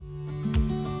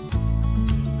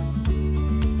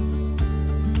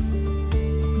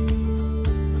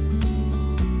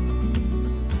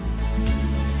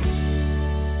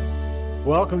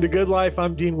Welcome to Good Life.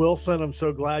 I'm Dean Wilson. I'm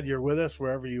so glad you're with us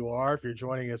wherever you are. If you're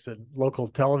joining us at local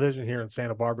television here in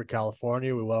Santa Barbara,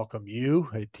 California, we welcome you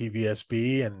at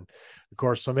TVSB. And of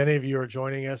course, so many of you are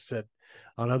joining us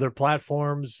on other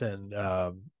platforms and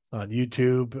on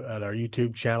YouTube at our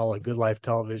YouTube channel at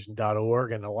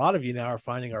goodlifetelevision.org. And a lot of you now are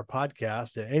finding our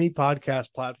podcast at any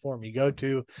podcast platform you go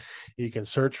to. You can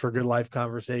search for Good Life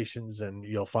Conversations and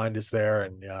you'll find us there.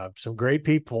 And some great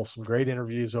people, some great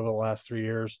interviews over the last 3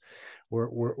 years.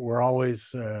 We're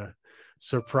always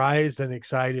surprised and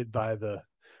excited by the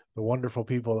wonderful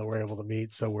people that we're able to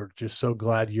meet. So we're just so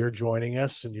glad you're joining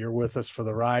us and you're with us for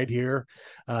the ride here.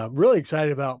 Really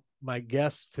excited about my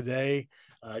guests today.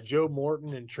 Joe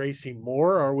Morton and Tracy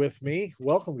Moore are with me.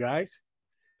 Welcome, guys.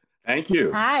 Thank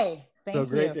you. Hi. So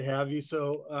great to have you.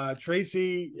 So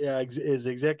Tracy is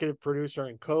executive producer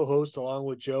and co-host along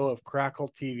with Joe of Crackle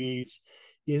TV's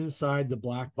Inside the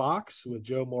Black Box with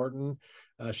Joe Morton.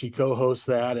 She co-hosts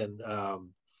that, and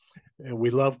we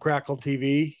love Crackle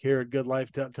TV here at Good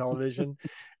Life Television.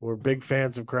 We're big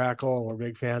fans of Crackle, and we're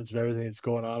big fans of everything that's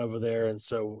going on over there. And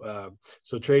so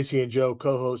Tracy and Joe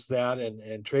co-host that,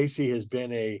 and Tracy has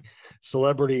been a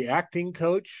celebrity acting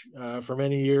coach for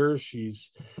many years.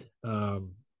 She's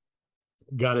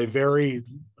got a very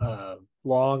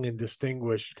long and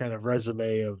distinguished kind of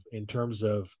resume in terms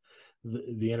of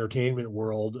the entertainment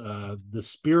world. The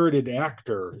Spirited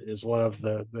Actor is one of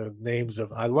the names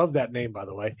of, I love that name, by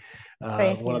the way.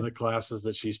 One of the classes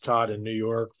that she's taught in New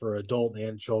York for adult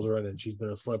and children, and she's been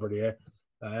a celebrity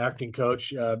acting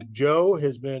coach. Joe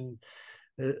has been,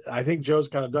 I think Joe's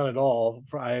kind of done it all.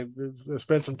 I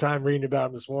spent some time reading about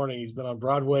him this morning. He's been on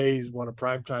Broadway. He's won a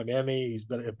Primetime Emmy. He's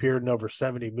appeared in over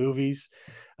 70 movies.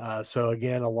 So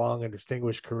again, a long and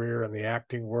distinguished career in the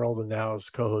acting world, and now is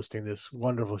co-hosting this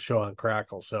wonderful show on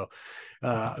Crackle. So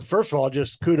first of all,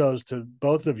 just kudos to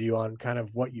both of you on kind of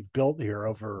what you've built here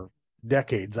over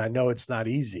decades. I know it's not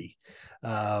easy.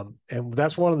 And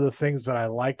that's one of the things that I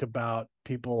like about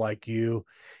people like you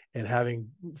and having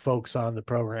folks on the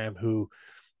program who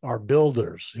are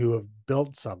builders, who have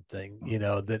built something,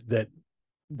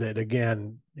 that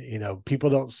again, people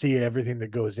don't see everything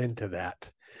that goes into that.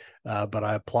 But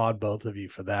I applaud both of you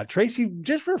for that. Tracy,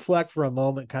 just reflect for a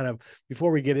moment, kind of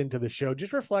before we get into the show,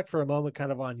 just reflect for a moment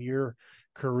kind of on your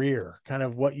career, kind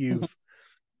of what you've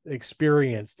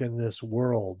experienced in this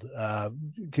world.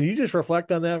 Can you just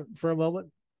reflect on that for a moment?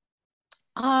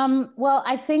 Well,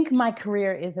 I think my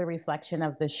career is a reflection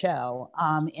of the show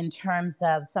in terms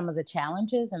of some of the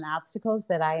challenges and obstacles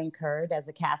that I incurred as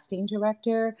a casting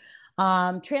director.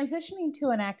 Transitioning to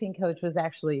an acting coach was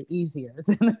actually easier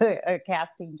than a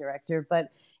casting director.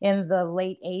 But in the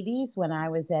late 80s, when I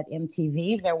was at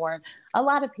MTV, there weren't a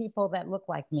lot of people that looked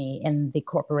like me in the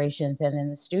corporations and in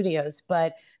the studios.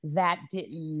 But that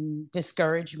didn't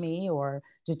discourage me or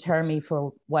deter me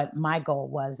for what my goal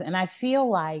was. And I feel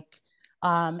like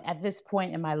at this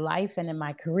point in my life and in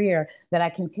my career that I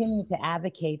continue to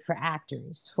advocate for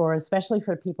actors, especially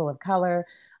for people of color,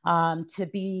 to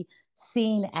be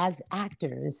seen as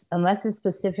actors, unless it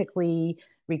specifically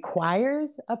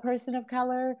requires a person of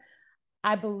color.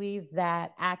 I believe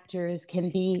that actors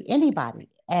can be anybody,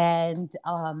 and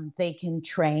they can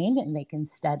train and they can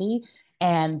study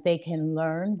and they can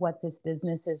learn what this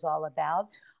business is all about.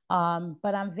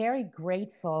 But I'm very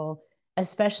grateful,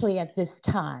 especially at this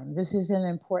time. This is an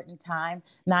important time,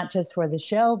 not just for the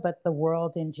show, but the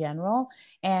world in general.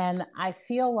 And I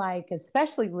feel like,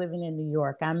 especially living in New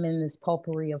York, I'm in this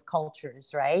potpourri of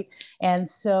cultures, right? And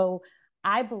so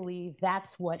I believe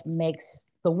that's what makes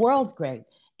the world great,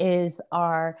 is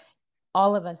all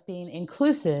of us being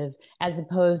inclusive, as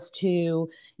opposed to,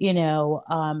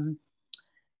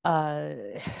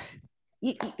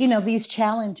 these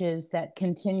challenges that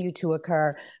continue to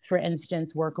occur. For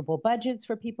instance, workable budgets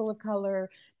for people of color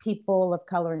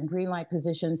in green light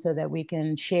positions, so that we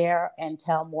can share and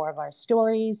tell more of our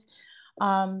stories.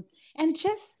 And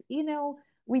just,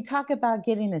 we talk about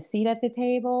getting a seat at the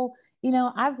table.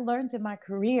 I've learned in my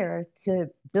career to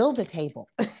build a table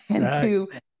and to,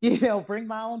 bring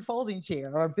my own folding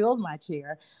chair or build my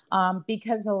chair,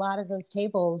 because a lot of those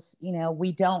tables,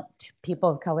 people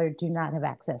of color do not have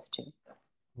access to.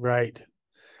 Right.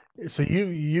 So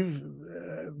you've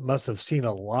must have seen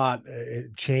a lot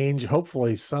change,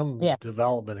 hopefully some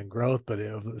development and growth, but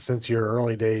since your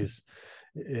early days,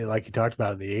 like you talked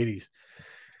about in the 80s.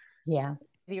 Yeah.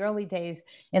 The early days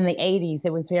in the 80s,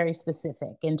 it was very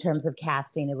specific in terms of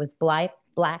casting. It was black,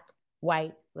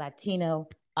 white, Latino,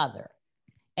 other.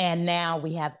 And now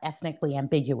we have ethnically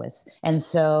ambiguous. And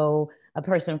so a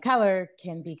person of color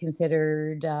can be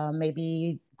considered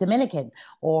maybe Dominican,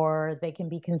 or they can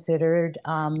be considered,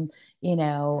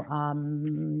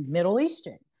 Middle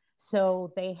Eastern.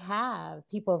 So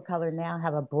people of color now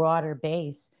have a broader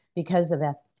base because of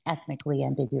ethnically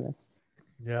ambiguous.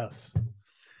 Yes.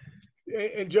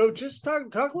 And Joe, just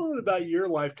talk a little bit about your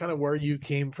life, kind of where you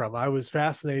came from. I was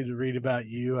fascinated to read about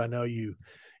you. I know you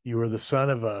were the son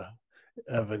of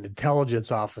an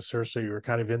intelligence officer, so you were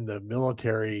kind of in the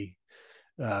military,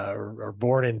 or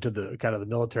born into the kind of the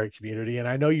military community. And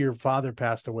I know your father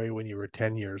passed away when you were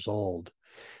 10 years old.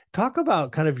 Talk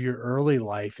about kind of your early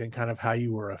life and kind of how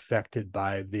you were affected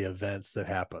by the events that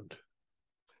happened.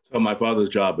 So my father's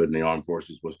job in the armed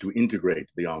forces was to integrate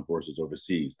the armed forces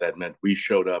overseas. That meant we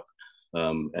showed up,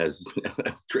 as,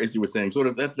 as Tracy was saying, sort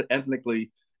of ethnically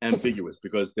ambiguous,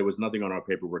 because there was nothing on our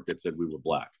paperwork that said we were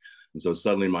black. And so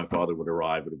suddenly my father would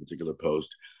arrive at a particular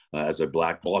post as a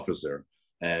black officer,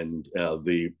 and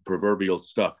the proverbial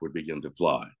stuff would begin to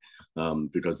fly.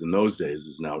 Because in those days,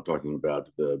 is now talking about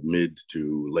the mid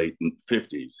to late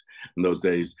 50s. In those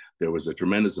days, there was a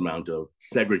tremendous amount of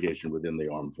segregation within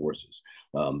the armed forces.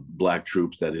 Black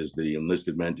troops, that is, the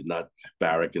enlisted men, did not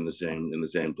barrack in the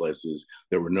same places.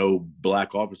 There were no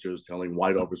black officers telling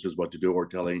white officers what to do, or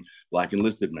telling black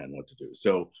enlisted men what to do.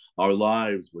 So our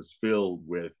lives was filled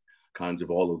with kinds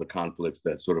of all of the conflicts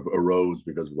that sort of arose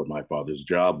because of what my father's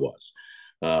job was.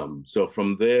 So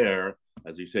from there,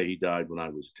 as you say, he died when I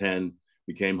was 10.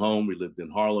 We came home, we lived in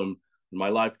Harlem, and my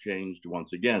life changed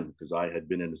once again, because I had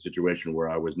been in a situation where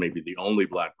I was maybe the only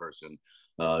black person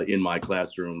in my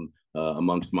classroom,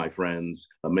 amongst my friends.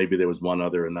 Maybe there was one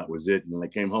other, and that was it. And when I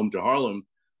came home to Harlem,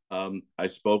 I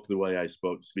spoke the way I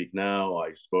speak now.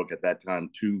 I spoke at that time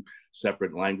 2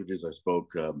 separate languages. I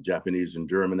spoke Japanese and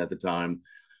German at the time.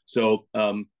 So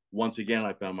once again,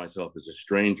 I found myself as a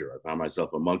stranger. I found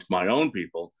myself amongst my own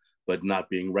people, but not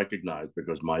being recognized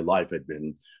because my life had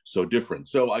been so different.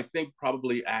 So I think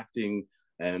probably acting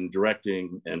and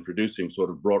directing and producing sort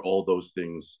of brought all those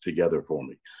things together for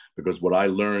me. Because what I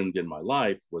learned in my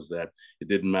life was that it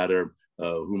didn't matter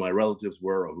who my relatives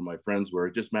were or who my friends were.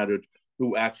 It just mattered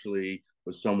who actually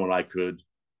was someone I could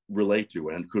relate to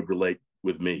and could relate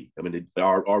with me. I mean,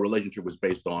 our relationship was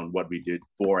based on what we did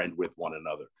for and with one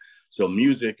another. So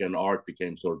music and art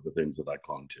became sort of the things that I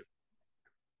clung to.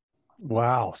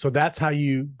 Wow. So that's how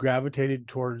you gravitated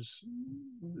towards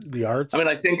the arts? I mean,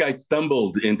 I think I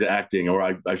stumbled into acting, or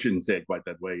I shouldn't say it quite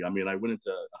that way. I mean, I went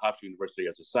into Hofstra University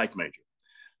as a psych major.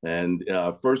 And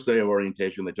first day of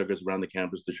orientation, they took us around the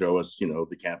campus to show us,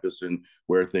 the campus and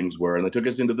where things were. And they took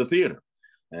us into the theater.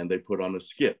 And they put on a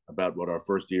skit about what our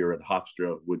first year at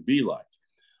Hofstra would be like.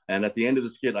 And at the end of the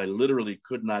skit, I literally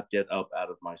could not get up out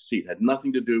of my seat. It had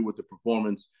nothing to do with the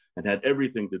performance and had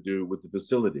everything to do with the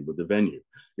facility, with the venue.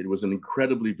 It was an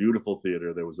incredibly beautiful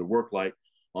theater. There was a work light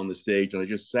on the stage, and I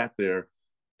just sat there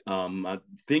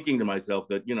thinking to myself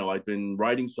that, I'd been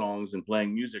writing songs and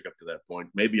playing music up to that point.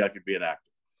 Maybe I could be an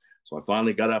actor. So I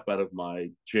finally got up out of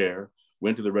my chair,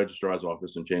 went to the registrar's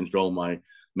office, and changed all my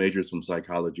majors from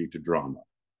psychology to drama.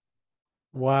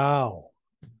 Wow.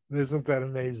 Isn't that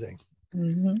amazing?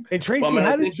 Mm-hmm. And Tracy,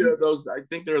 how did you? I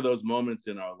think there are those moments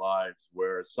in our lives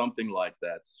where something like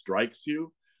that strikes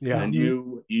you, Yeah. and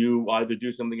you either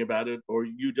do something about it or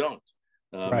you don't.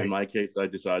 Right. In my case, I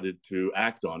decided to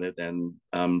act on it, and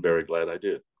I'm very glad I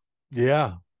did.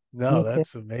 Yeah. No,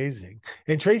 that's amazing.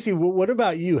 And Tracy, what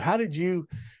about you? How did you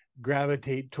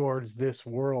gravitate towards this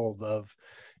world of,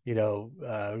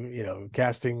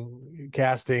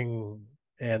 casting,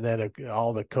 and then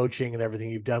all the coaching and everything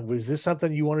you've done? Was this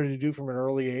something you wanted to do from an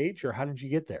early age, or how did you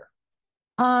get there?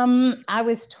 I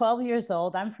was 12 years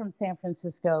old. I'm from San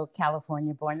Francisco,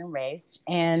 California, born and raised.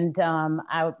 And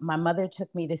my mother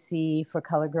took me to see For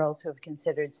Color Girls Who Have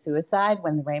Considered Suicide,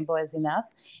 When the Rainbow Is Enough.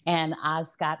 And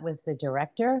Oz Scott was the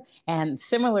director. And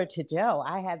similar to Joe,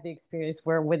 I had the experience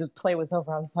where when the play was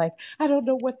over, I was like, I don't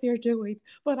know what they're doing,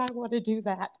 but I want to do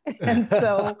that. And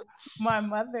so my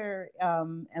mother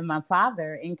and my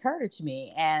father encouraged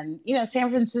me. And,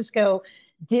 San Francisco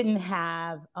didn't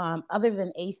have, other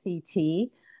than ACT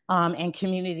and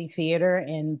community theater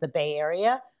in the Bay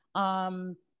Area,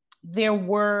 there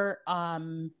were,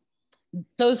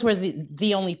 those were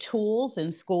the only tools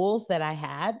and schools that I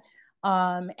had.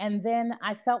 And then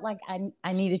I felt like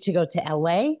I needed to go to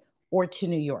LA or to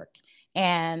New York.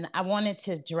 And I wanted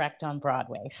to direct on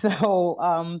Broadway. So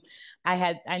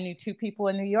I knew 2 people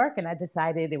in New York, and I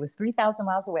decided it was 3,000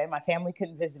 miles away. My family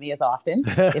couldn't visit me as often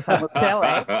if I moved to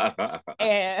LA.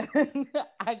 And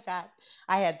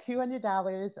I had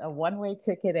 $200, a one-way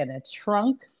ticket, and a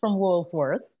trunk from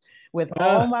Woolworth with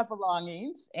all my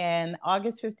belongings. And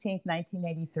August 15th,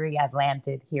 1983, I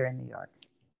landed here in New York.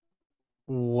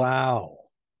 Wow.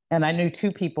 And I knew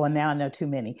two people, and now I know too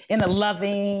many, in a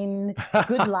loving,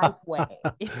 good life way.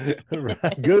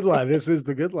 Good life. This is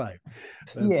the good life.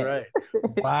 That's Yeah. right.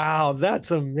 Wow,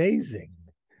 that's amazing.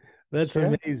 That's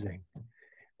amazing.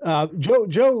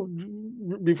 Joe,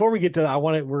 before we get to,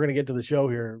 we're going to get to the show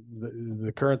here,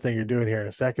 the current thing you're doing here in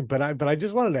a second, but I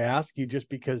just wanted to ask you, just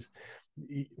because,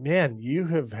 man, you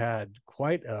have had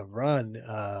quite a run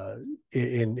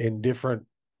in different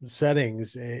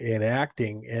settings in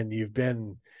acting, and you've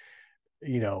been,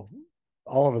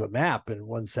 all over the map in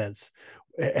one sense.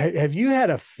 Have you had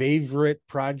a favorite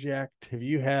project? Have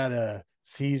you had a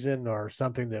season or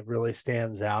something that really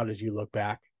stands out as you look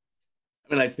back?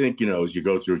 I mean, I think, as you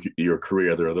go through your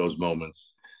career, there are those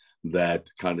moments that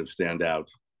kind of stand out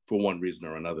for one reason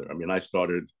or another. I mean, I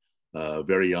started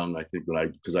very young, I think,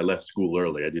 because I left school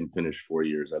early. I didn't finish 4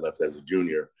 years. I left as a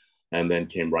junior and then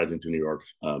came right into New York,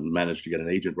 managed to get an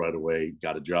agent right away,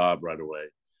 got a job right away.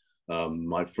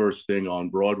 My first thing on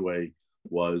Broadway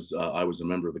was I was a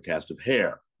member of the cast of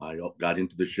Hair. I got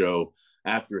into the show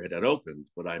after it had opened,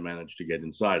 but I managed to get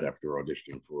inside after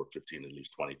auditioning for 15, at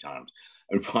least 20 times,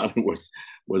 and finally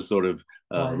was sort of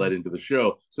let into the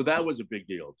show. So that was a big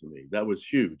deal to me. That was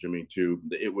huge. I mean,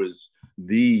 it was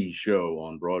the show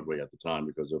on Broadway at the time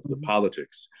because of the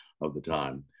politics of the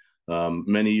time.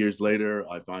 Many years later,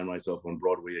 I find myself on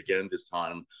Broadway again. This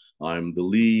time, I'm the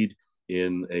lead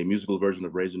in a musical version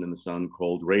of Raisin in the Sun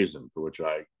called Raisin, for which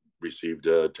I received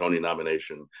a Tony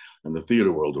nomination and the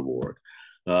Theatre World Award.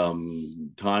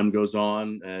 Time goes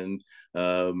on, and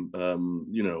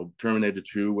Terminator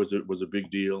 2 was a big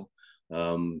deal.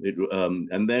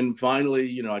 And then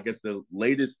finally, I guess the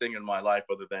latest thing in my life,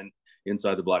 other than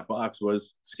Inside the Black Box,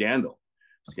 was Scandal.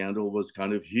 Scandal was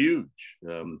kind of huge.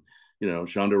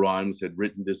 Shonda Rhimes had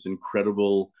written this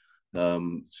incredible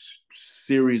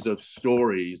series of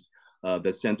stories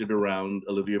that centered around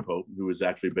Olivia Pope, who was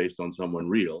actually based on someone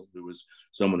real, who was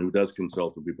someone who does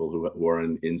consult with people who are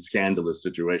in scandalous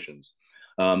situations.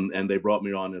 And they brought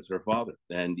me on as her father.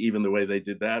 And even the way they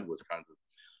did that was kind of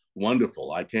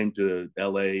wonderful. I came to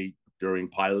LA during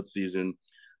pilot season.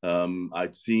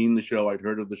 I'd seen the show, I'd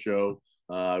heard of the show.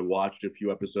 I watched a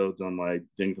few episodes on my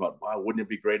thing, thought, wow, wouldn't it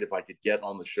be great if I could get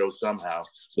on the show somehow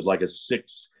with like a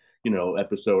 6,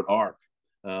 episode arc.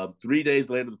 3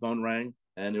 days later, the phone rang.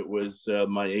 And it was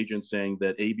my agent saying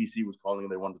that ABC was calling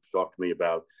and they wanted to talk to me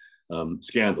about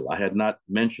Scandal. I had not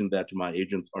mentioned that to my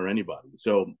agents or anybody.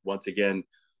 So once again,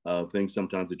 things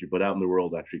sometimes that you put out in the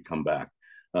world actually come back.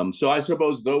 So I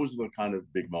suppose those are the kind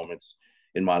of big moments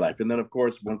in my life. And then, of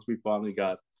course, once we finally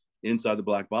got Inside the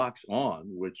Black Box on,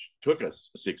 which took us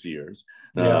 6 years,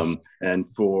 and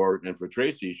for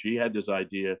Tracy, she had this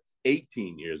idea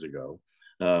 18 years ago.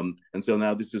 And so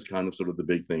now this is kind of sort of the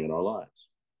big thing in our lives.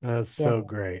 That's so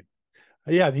great.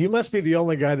 Yeah, you must be the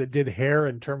only guy that did Hair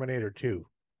in Terminator 2.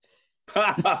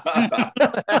 That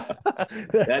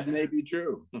may be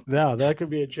true. No, that could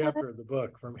be a chapter of the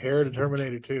book, From Hair to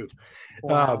Terminator 2.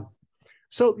 Wow.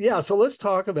 So let's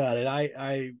talk about it.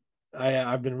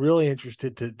 I've been really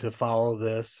interested to follow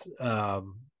this.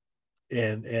 And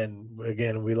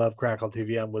again, we love Crackle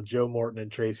TV. I'm with Joe Morton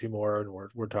and Tracy Moore, and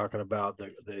we're talking about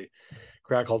the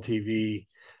Crackle TV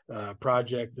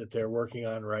project that they're working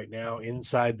on right now,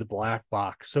 Inside the Black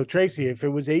Box. So Tracy, if it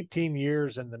was 18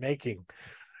 years in the making,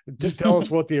 tell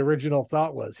us what the original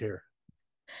thought was here.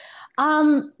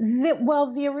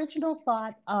 The original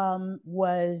thought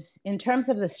was, in terms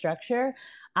of the structure,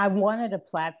 I wanted a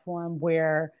platform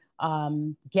where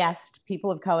guests,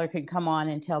 people of color, could come on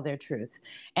and tell their truth.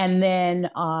 And then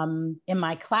in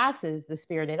my classes, The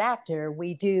Spirited Actor,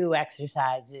 we do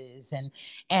exercises.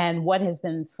 And what has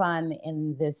been fun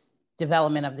in this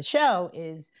development of the show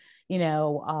is,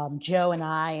 Joe and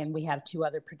I, and we have 2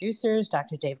 other producers,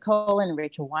 Dr. Dave Colin and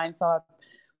Rachel Weinthorpe,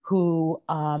 who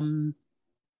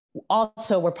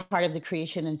also were part of the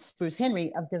creation, and Bruce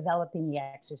Henry, of developing the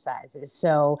exercises.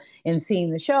 So in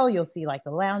seeing the show, you'll see like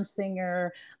the lounge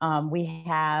singer.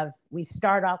 We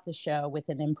start off the show with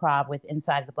an improv with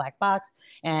Inside the Black Box,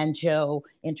 and Joe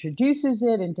introduces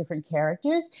it in different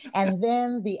characters. And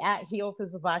then he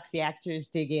opens the box, the actors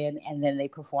dig in, and then they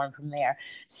perform from there.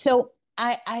 So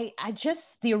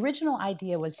the original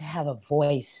idea was to have a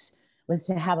voice.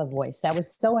 That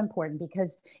was so important,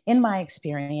 because in my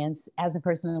experience as a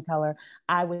person of color,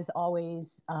 I was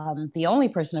always the only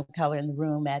person of color in the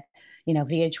room at,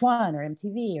 VH1 or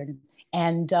MTV,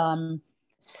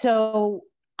 so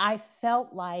I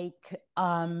felt like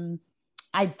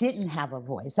I didn't have a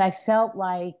voice. I felt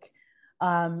like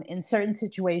in certain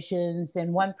situations.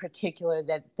 And one particular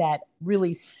that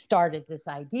really started this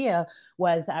idea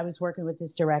was I was working with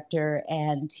this director,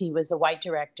 and he was a white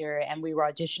director, and we were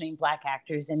auditioning Black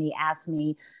actors, and he asked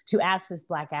me to ask this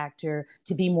Black actor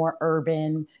to be more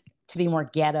urban, to be more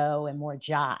ghetto and more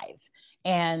jive.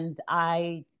 And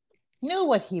I knew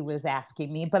what he was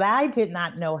asking me, but I did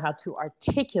not know how to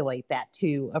articulate that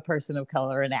to a person of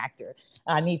color, an actor.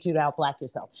 I need you to out-Black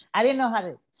yourself. I didn't know how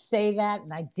to say that,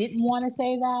 and I didn't want to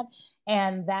say that.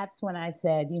 And that's when I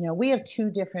said, we have two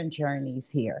different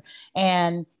journeys here.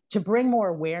 And to bring more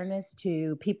awareness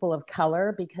to people of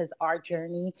color, because our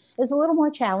journey is a little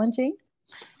more challenging.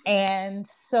 And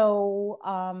so,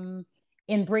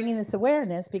 in bringing this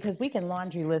awareness, because we can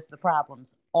laundry list the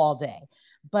problems all day,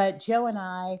 but Joe and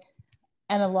I,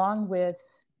 and along with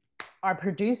our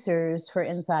producers for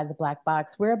Inside the Black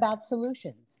Box, we're about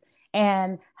solutions.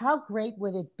 And how great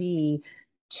would it be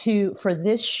for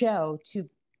this show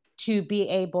to be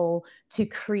able to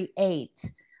create?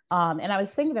 And I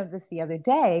was thinking of this the other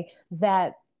day,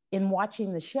 that in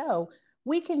watching the show,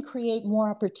 we can create more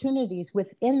opportunities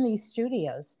within these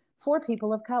studios for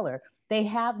people of color. They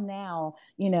have now,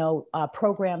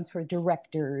 programs for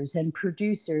directors and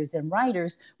producers and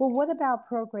writers. Well, what about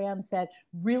programs that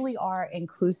really are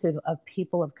inclusive of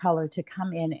people of color to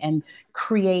come in and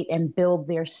create and build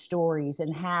their stories,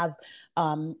 and have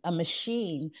a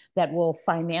machine that will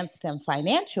finance them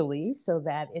financially so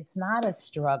that it's not a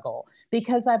struggle?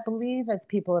 Because I believe as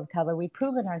people of color, we've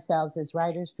proven ourselves as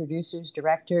writers, producers,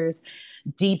 directors,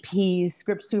 DPs,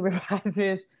 script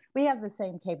supervisors. We have the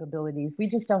same capabilities. We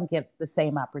just don't get the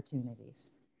same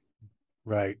opportunities.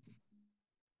 Right.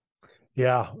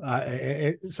 Yeah.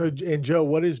 And Joe,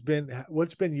 what's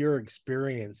been your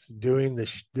experience doing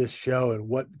this show, and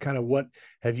what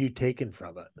have you taken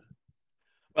from it?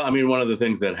 Well, I mean, one of the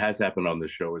things that has happened on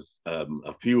this show is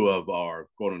a few of our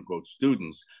quote unquote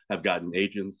students have gotten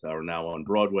agents, are now on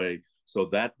Broadway. So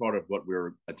that part of what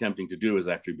we're attempting to do has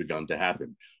actually begun to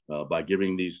happen. By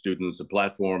giving these students a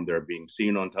platform, they're being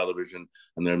seen on television,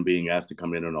 and they're being asked to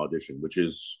come in and audition, which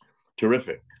is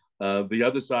terrific. The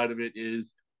other side of it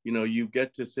is, you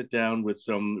get to sit down with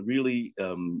some really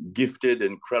gifted,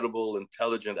 incredible,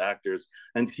 intelligent actors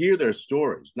and hear their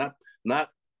stories, not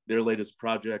their latest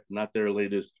project, not their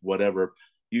latest whatever.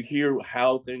 You hear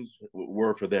how things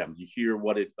were for them. You hear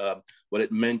what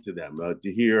it meant to them.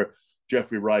 To hear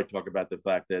Jeffrey Wright talk about the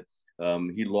fact that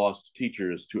he lost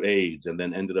teachers to AIDS and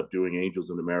then ended up doing Angels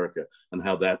in America, and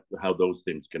how those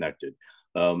things connected.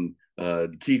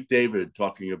 Keith David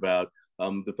talking about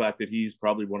the fact that he's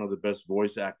probably one of the best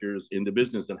voice actors in the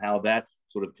business, and how that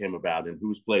sort of came about, and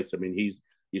whose place. I mean,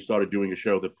 he started doing a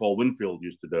show that Paul Winfield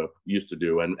used to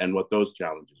do, and what those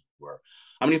challenges were.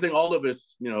 I mean, I think all of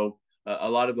us, a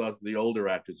lot of the older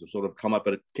actors have sort of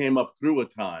came up through a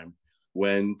time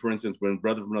when, for instance, when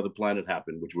Brother from Another Planet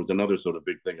happened, which was another sort of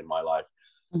big thing in my life.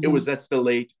 Mm-hmm. That's the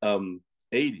late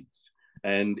 80s,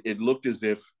 and it looked as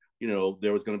if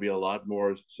there was going to be a lot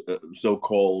more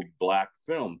so-called Black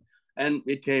film, and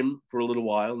it came for a little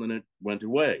while and it went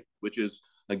away, which is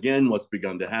again what's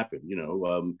begun to happen.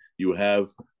 You have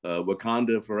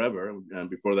Wakanda Forever, and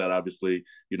before that, obviously,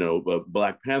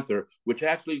 Black Panther, which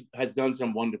actually has done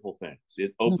some wonderful things.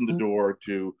 It opened the door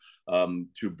to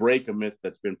break a myth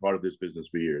that's been part of this business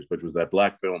for years, which was that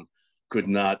Black film could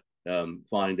not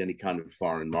find any kind of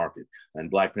foreign market.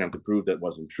 And Black Panther proved that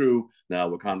wasn't true. Now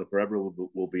Wakanda Forever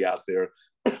will be out there.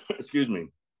 Excuse me.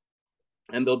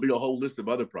 And there'll be a whole list of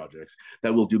other projects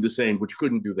that will do the same, which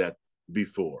couldn't do that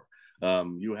before.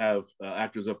 You have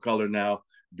actors of color now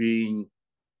being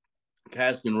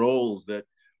cast in roles that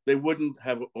they wouldn't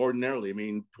have ordinarily. I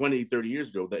mean, 20, 30 years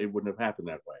ago, that it wouldn't have happened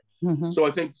that way. Mm-hmm. So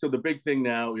I think, the big thing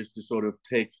now is to sort of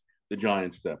take the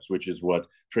giant steps, which is what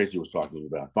Tracy was talking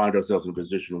about. Find ourselves in a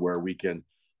position where we can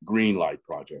greenlight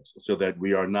projects, so that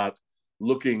we are not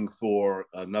looking for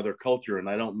another culture. And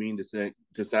I don't mean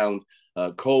to sound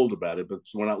cold about it, but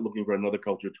we're not looking for another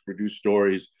culture to produce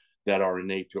stories that are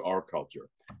innate to our culture.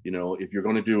 If you're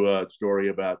going to do a story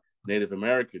about Native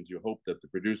Americans, you hope that the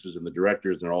producers and the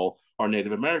directors are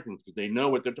Native Americans, because they know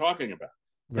what they're talking about.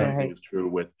 Right. Same thing is true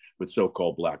with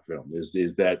so-called Black film,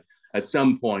 is that at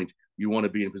some point you want to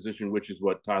be in a position, which is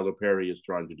what Tyler Perry is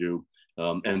trying to do,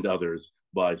 and others,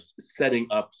 by setting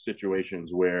up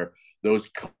situations where those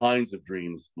kinds of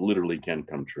dreams literally can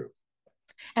come true.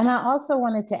 And I also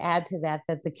wanted to add to that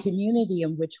the community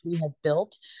in which we have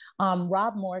built,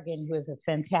 Rob Morgan, who is a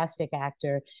fantastic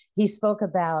actor, he spoke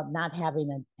about not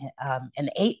having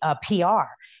a PR,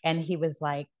 and he was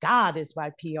like, God is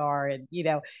my PR, and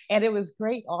and it was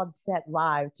great on set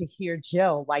live to hear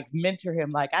Joe like mentor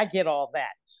him, like, I get all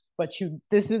that, but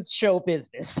this is show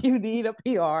business. You need a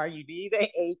PR, you need an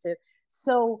agent.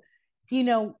 So, you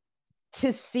know,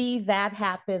 to see that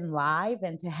happen live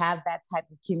and to have that type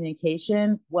of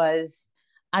communication was,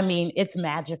 I mean, it's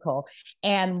magical.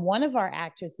 And one of our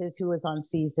actresses who was on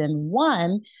season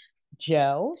one,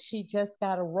 Jo, she just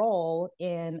got a role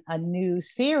in a new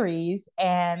series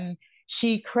and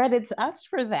she credits us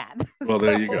for that. Well,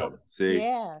 there you go. See,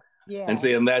 yeah, and yeah.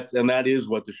 see, and that is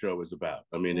what the show is about.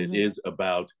 I mean, it is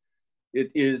about, it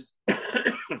is,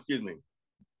 excuse me,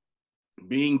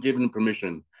 being given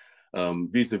permission,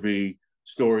 vis-a-vis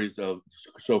stories of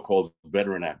so-called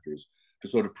veteran actors to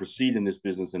sort of proceed in this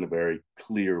business in a very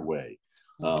clear way.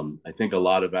 I think a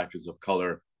lot of actors of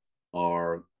color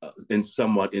are in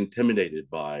somewhat intimidated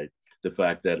by the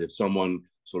fact that if someone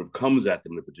sort of comes at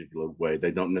them in a particular way,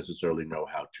 they don't necessarily know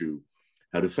how to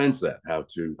fence that, how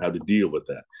to deal with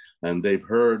that. And they've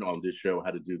heard on this show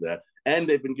how to do that, and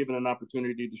they've been given an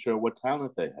opportunity to show what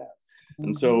talent they have.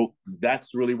 And so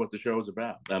that's really what the show is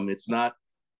about. It's not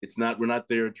we're not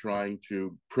there trying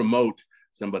to promote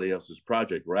somebody else's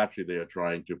project. We're actually there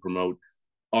trying to promote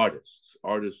artists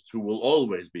who will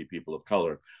always be people of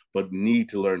color, but need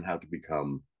to learn how to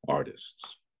become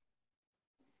artists.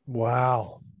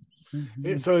 Wow.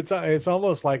 So it's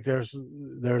almost like there's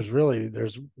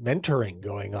mentoring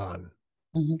going on.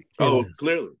 Oh,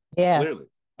 clearly. Yeah. Clearly.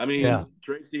 I mean,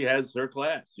 Tracy has her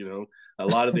class, you know, a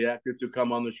lot of the actors who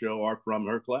come on the show are from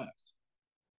her class.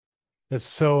 It's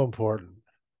so important.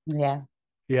 Yeah.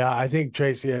 Yeah, I think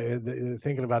Tracy,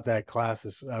 thinking about that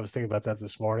class, I was thinking about that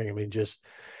this morning. I mean, just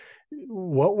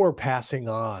what we're passing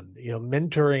on, you know,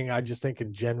 mentoring, I just think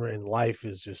in general in life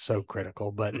is just so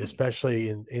critical, but especially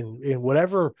in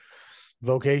whatever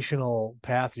vocational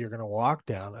path you're going to walk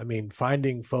down. I mean,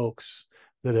 finding folks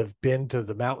that have been to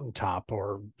the mountaintop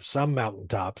or some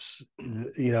mountaintops,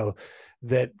 you know,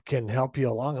 that can help you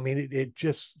along. I mean, it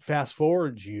just fast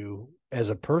forwards you as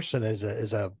a person, as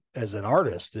an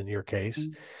artist in your case.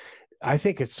 I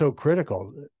think it's so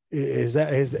critical. Is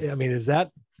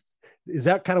that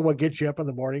kind of what gets you up in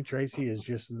the morning, Tracy, is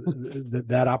just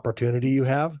that opportunity you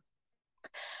have?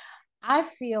 I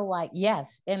feel like,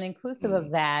 yes, and inclusive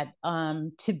of that,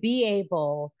 to be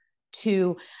able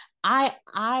to,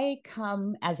 I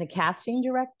come as a casting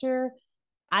director,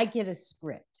 I get a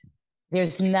script.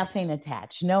 There's nothing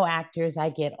attached, no actors.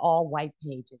 I get all white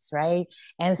pages, right?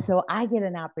 And so I get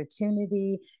an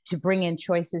opportunity to bring in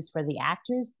choices for the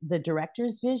actors, the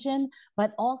director's vision,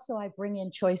 but also I bring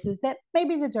in choices that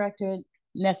maybe the director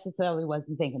necessarily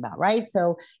wasn't thinking about, right?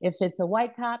 So if it's a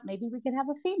white cop, maybe we could have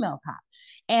a female cop.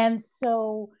 And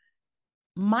so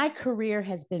my career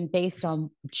has been based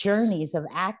on journeys of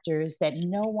actors that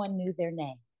no one knew their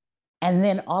name. And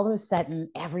then all of a sudden,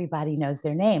 everybody knows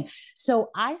their name. So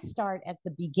I start at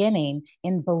the beginning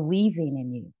in believing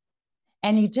in you.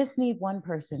 And you just need one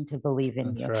person to believe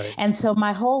in you. Right. And so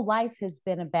my whole life has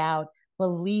been about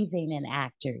believing in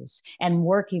actors and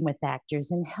working with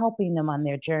actors and helping them on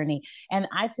their journey. And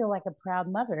I feel like a proud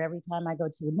mother every time I go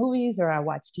to the movies or I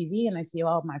watch TV and I see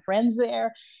all of my friends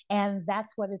there. And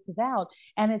that's what it's about.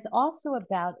 And it's also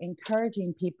about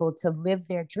encouraging people to live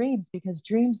their dreams, because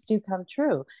dreams do come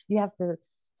true. You have to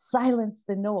silence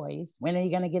the noise. When are you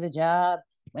going to get a job?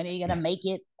 When are you going to make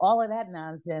it? All of that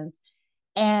nonsense.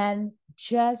 And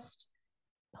just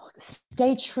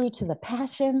stay true to the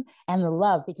passion and the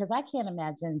love, because I can't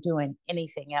imagine doing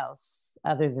anything else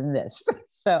other than this.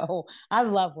 So I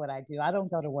love what I do. I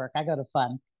don't go to work, I go to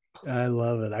fun. I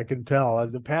love it. I can tell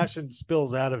the passion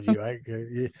spills out of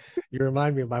you. You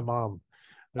remind me of my mom.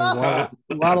 There's a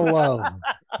lot of love.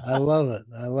 I love it.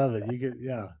 I love it. You get,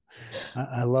 yeah,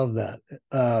 I love that.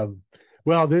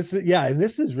 Well, and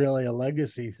this is really a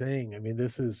legacy thing. I mean,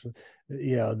 this is,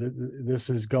 you know, this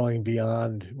is going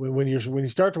beyond when you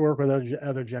start to work with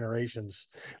other generations.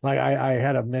 Like I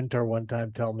had a mentor one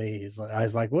time tell me, I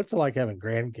was like, what's it like having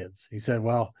grandkids? He said,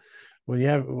 well, when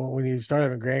you start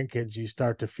having grandkids, you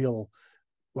start to feel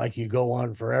like you go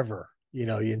on forever, you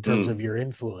know, in terms of your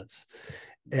influence.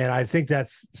 And I think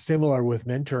that's similar with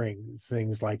mentoring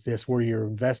things like this, where you're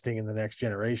investing in the next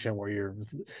generation, where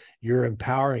you're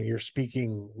empowering, you're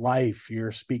speaking life,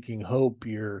 you're speaking hope,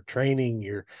 you're training,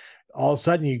 you're all of a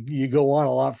sudden you go on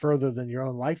a lot further than your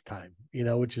own lifetime, you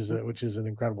know, which is an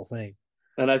incredible thing.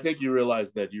 And I think you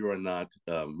realize that you are not,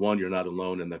 you're not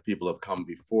alone, and that people have come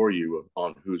before you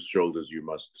on whose shoulders you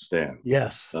must stand.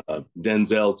 Yes.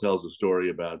 Denzel tells a story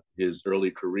about his early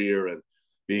career and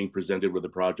being presented with a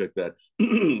project that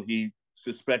he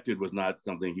suspected was not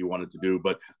something he wanted to do,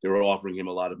 but they were offering him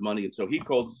a lot of money. And so he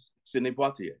called Sidney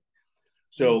Poitier.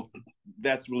 So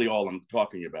that's really all I'm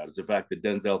talking about, is the fact that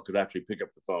Denzel could actually pick up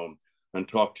the phone and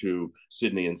talk to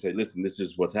Sydney and say, listen, this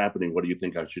is what's happening. What do you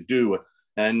think I should do?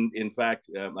 And in fact,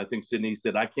 I think Sydney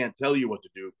said, I can't tell you what to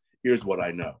do. Here's what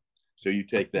I know. So you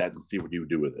take that and see what you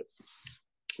do with it,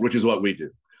 which is what we do.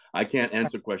 I can't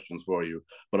answer questions for you,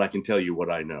 but I can tell you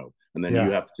what I know. And then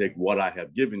you have to take what I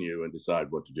have given you and decide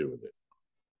what to do with it.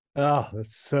 Oh,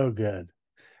 that's so good.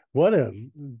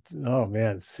 Oh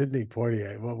man, Sidney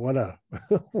Poitier, what a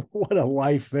what a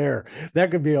life there.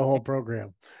 That could be a whole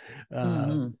program.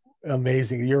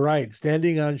 Amazing. You're right.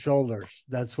 Standing on shoulders.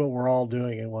 That's what we're all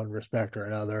doing in one respect or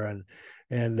another,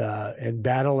 and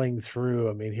battling through.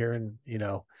 I mean, hearing,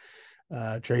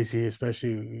 Tracy,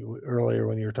 especially earlier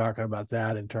when you were talking about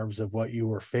that in terms of what you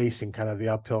were facing, kind of the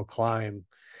uphill climb,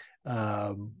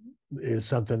 is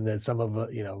something that some of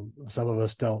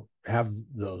us don't have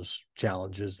those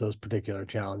challenges, those particular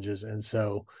challenges. And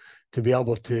so to be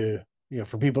able to,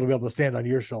 for people to be able to stand on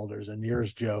your shoulders and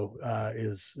yours, Joe,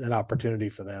 is an opportunity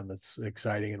for them. It's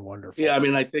exciting and wonderful. Yeah. I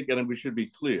mean, I think, and we should be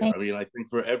clear. I mean, I think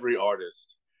for every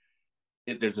artist,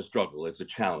 there's a struggle. It's a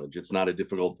challenge. It's not a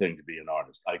difficult thing to be an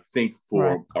artist. I think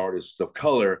for artists of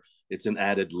color, it's an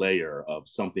added layer of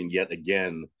something yet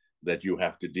again that you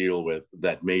have to deal with,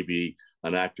 that maybe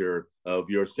an actor of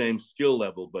your same skill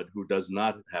level, but who does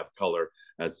not have color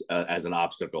as an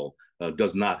obstacle,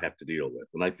 does not have to deal with.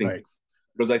 And I think,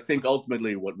 because I think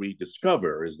ultimately what we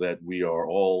discover is that we are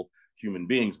all human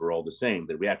beings. We're all the same,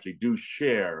 that we actually do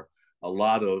share a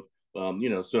lot of,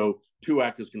 so two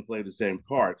actors can play the same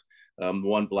part,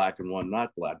 one black and one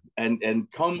not black, and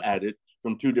come at it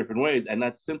from two different ways. And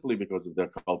that's simply because of their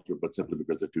culture, but simply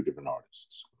because they're two different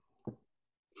artists.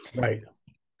 Right.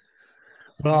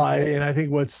 Well, I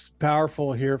think what's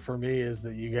powerful here for me is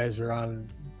that you guys are on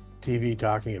TV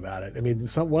talking about it. I mean,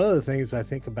 one of the things I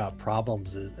think about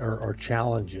problems or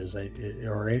challenges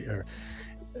or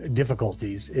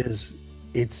difficulties is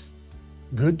it's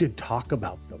good to talk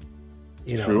about them.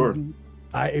 Sure.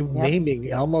 Naming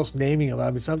them.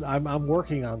 I mean, I'm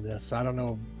working on this. I don't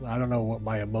know what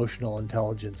my emotional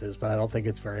intelligence is, but I don't think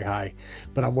it's very high.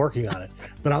 But I'm working on it.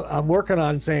 But I'm working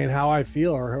on saying how I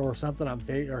feel, or something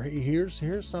or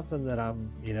here's something that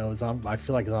I'm, I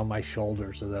feel like it's on my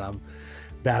shoulders, so that I'm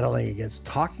battling against,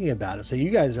 talking about it. So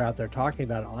you guys are out there talking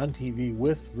about it on TV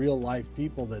with real life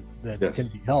people that can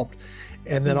be helped,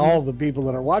 and then all the people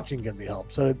that are watching can be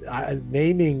helped. So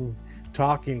naming,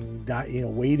 talking,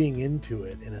 wading into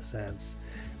it in a sense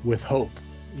with hope,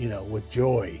 with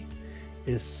joy,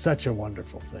 is such a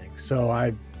wonderful thing.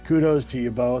 So kudos to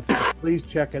you both. Please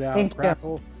check it out.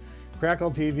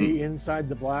 Crackle TV, Inside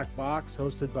the Black Box,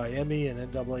 hosted by Emmy and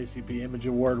NAACP Image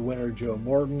Award winner Joe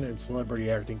Morton and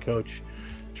celebrity acting coach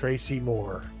Tracy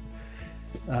Moore.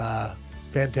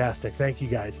 Fantastic. Thank you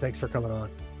guys. Thanks for coming on.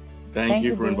 Thank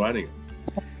you for inviting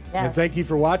us. And thank you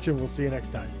for watching. We'll see you next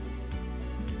time.